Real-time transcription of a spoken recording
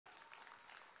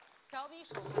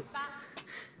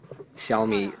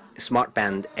Xiaomi Smart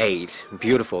Band 8,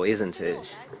 beautiful, isn't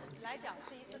it?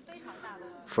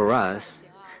 For us,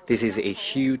 this is a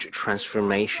huge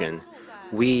transformation.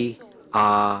 We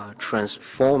are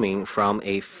transforming from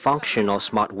a functional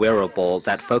smart wearable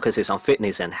that focuses on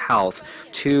fitness and health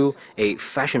to a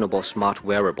fashionable smart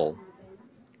wearable.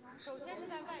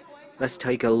 Let's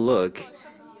take a look.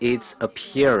 Its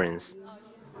appearance.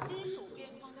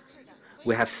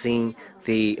 We have seen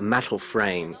the metal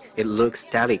frame. It looks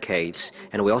delicate,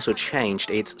 and we also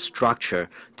changed its structure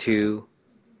to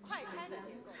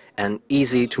an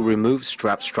easy-to-remove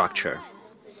strap structure.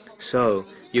 So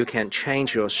you can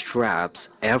change your straps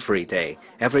every day.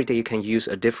 Every day you can use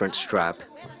a different strap.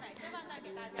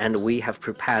 And we have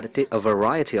prepared a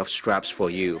variety of straps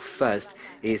for you. First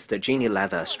is the genie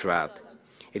leather strap.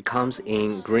 It comes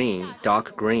in green,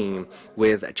 dark green,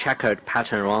 with a checkered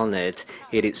pattern on it.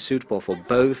 It is suitable for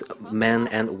both men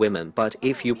and women. But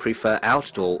if you prefer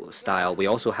outdoor style, we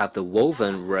also have the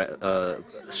woven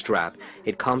strap.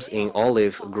 It comes in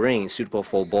olive green, suitable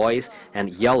for boys,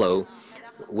 and yellow,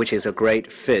 which is a great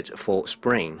fit for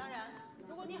spring.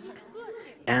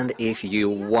 And if you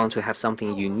want to have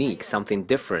something unique, something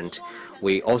different,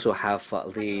 we also have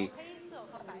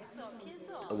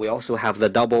the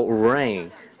double ring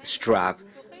strap.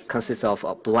 Consists of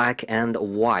black and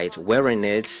white. Wearing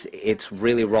it, it's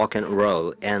really rock and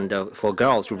roll. And for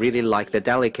girls who really like the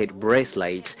delicate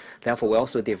bracelet, therefore we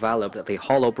also developed the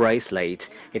hollow bracelet.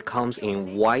 It comes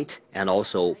in white and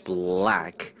also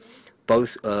black.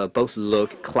 Both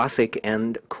look classic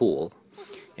and cool.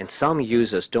 And some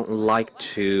users don't like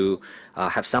to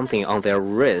have something on their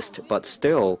wrist, but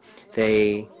still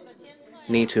they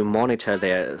need to monitor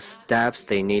their steps,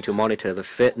 they need to monitor the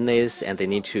fitness, and they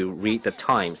need to read the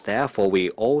times. Therefore, we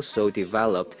also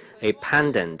developed a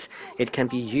pendant. It can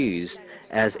be used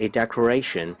as a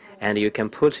decoration, and you can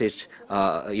put it,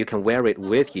 you can wear it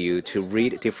with you to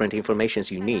read different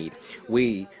informations you need.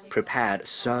 We prepared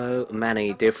so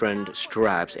many different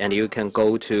straps, and you can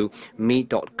go to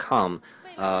meet.com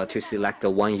to select the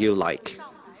one you like.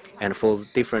 And for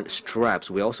different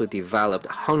straps, we also developed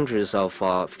hundreds of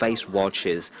face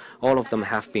watches. All of them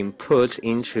have been put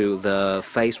into the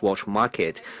face watch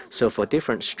market. So for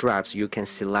different straps, you can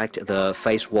select the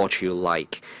face watch you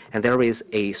like. And there is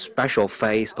a special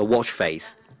watch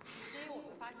face.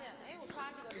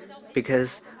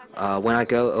 Because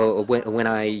when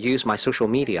I use my social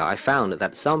media, I found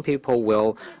that some people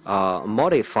will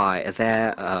modify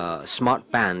their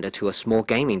smart band to a small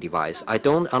gaming device. I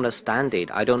don't understand it.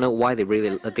 I don't know why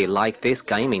they like this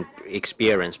gaming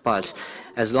experience. But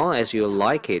as long as you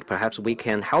like it, perhaps we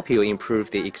can help you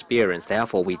improve the experience.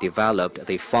 Therefore, we developed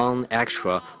the fun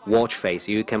extra watch face.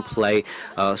 You can play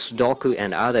Sudoku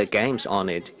and other games on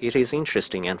it. It is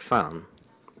interesting and fun.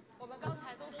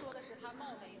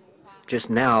 Just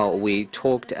now, we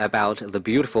talked about the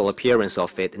beautiful appearance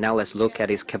of it. Now let's look at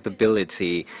its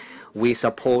capability. We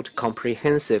support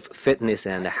comprehensive fitness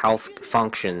and health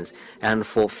functions. And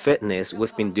for fitness,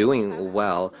 we've been doing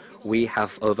well. We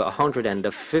have over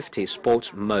 150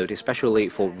 sports modes, especially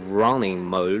for running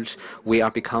mode. We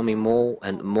are becoming more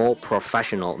and more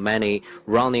professional. Many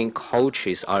running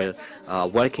coaches are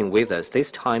working with us. This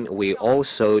time, we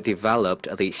also developed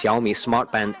the Xiaomi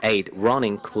Smart Band 8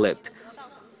 running clip.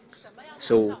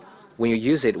 So when you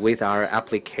use it with our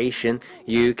application,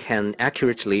 you can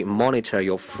accurately monitor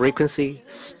your frequency,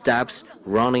 steps,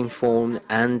 running form,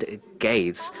 and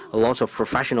gaits, a lot of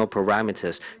professional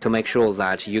parameters to make sure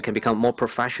that you can become more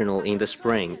professional in the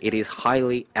spring. It is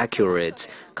highly accurate.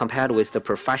 Compared with the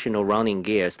professional running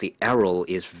gears, the error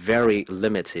is very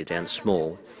limited and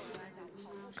small.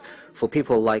 For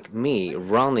people like me,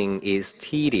 running is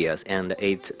tedious and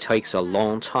it takes a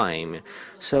long time.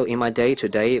 So in my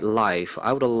day-to-day life,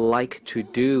 I would like to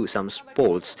do some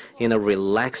sports in a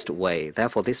relaxed way.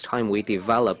 Therefore, this time we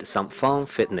developed some fun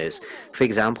fitness. For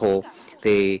example,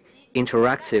 the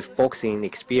interactive boxing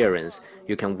experience.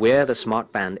 You can wear the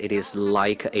smart band. It is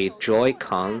like a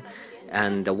Joy-Con.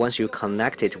 And once you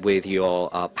connect it with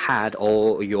your pad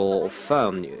or your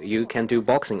phone, you can do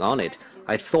boxing on it.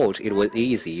 I thought it was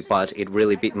easy, but it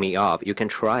really beat me up. You can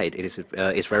try it.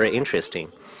 It's very interesting.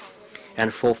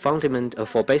 And for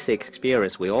basic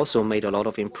experience, we also made a lot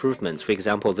of improvements. For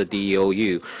example, the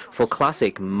DOU. For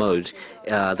classic mode,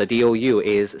 the DOU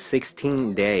is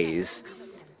 16 days,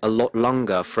 a lot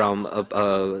longer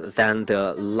than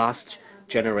the last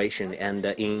generation. And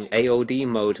in AOD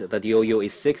mode, the DOU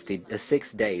is 6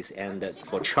 days. And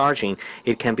for charging,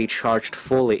 it can be charged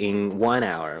fully in 1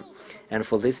 hour. And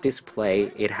for this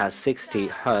display, it has 60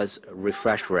 Hz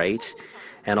refresh rate.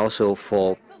 And also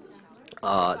for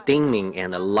dimming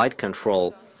and light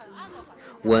control.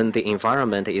 When the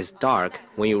environment is dark,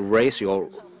 when you raise your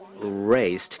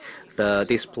wrist, the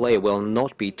display will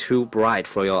not be too bright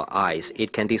for your eyes.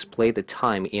 It can display the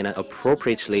time in an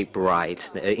appropriate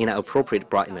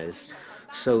brightness.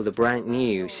 So the brand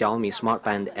new Xiaomi Smart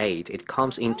Band 8, it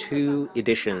comes in two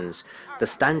editions. The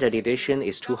standard edition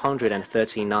is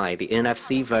 239. The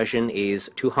NFC version is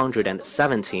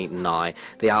 279.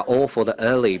 They are all for the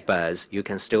early birds. You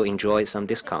can still enjoy some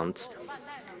discounts.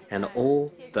 And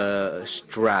all the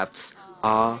straps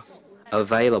are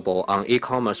available on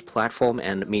e-commerce platform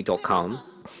and me.com.